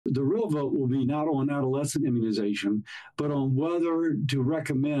the real vote will be not on adolescent immunization, but on whether to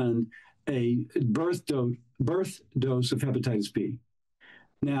recommend a birth dose of hepatitis B.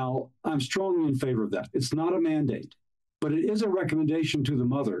 Now, I'm strongly in favor of that. It's not a mandate, but it is a recommendation to the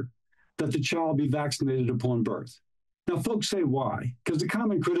mother that the child be vaccinated upon birth. Now, folks say why? Because the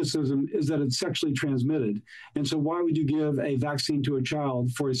common criticism is that it's sexually transmitted. And so why would you give a vaccine to a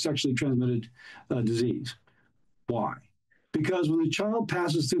child for a sexually transmitted disease? Why? Because when the child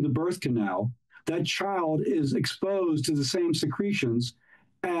passes through the birth canal, that child is exposed to the same secretions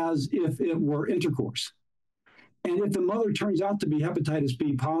as if it were intercourse. And if the mother turns out to be hepatitis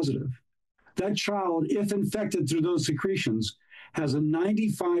B positive, that child, if infected through those secretions, has a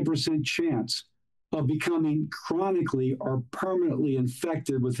 95% chance of becoming chronically or permanently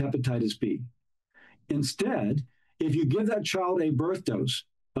infected with hepatitis B. Instead, if you give that child a birth dose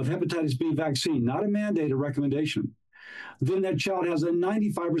of hepatitis B vaccine, not a mandate, a recommendation, then that child has a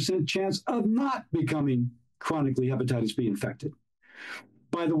 95% chance of not becoming chronically hepatitis B infected.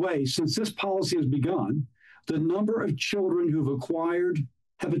 By the way, since this policy has begun, the number of children who've acquired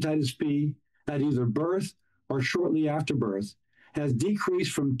hepatitis B at either birth or shortly after birth has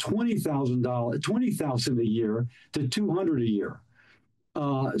decreased from 20,000 a year to 200 a year.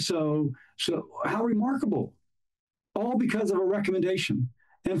 So how remarkable. All because of a recommendation.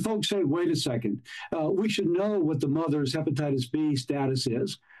 And folks say, wait a second, we should know what the mother's hepatitis B status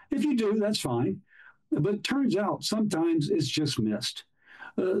is. If you do, that's fine. But it turns out sometimes it's just missed.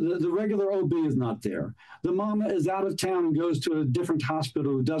 The regular OB is not there. The mama is out of town and goes to a different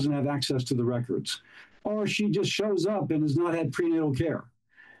hospital who doesn't have access to the records. Or she just shows up and has not had prenatal care.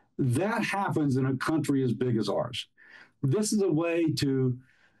 That happens in a country as big as ours. This is a way to,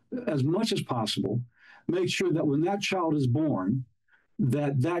 as much as possible, make sure that when that child is born,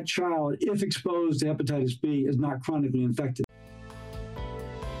 that child, if exposed to hepatitis B, is not chronically infected.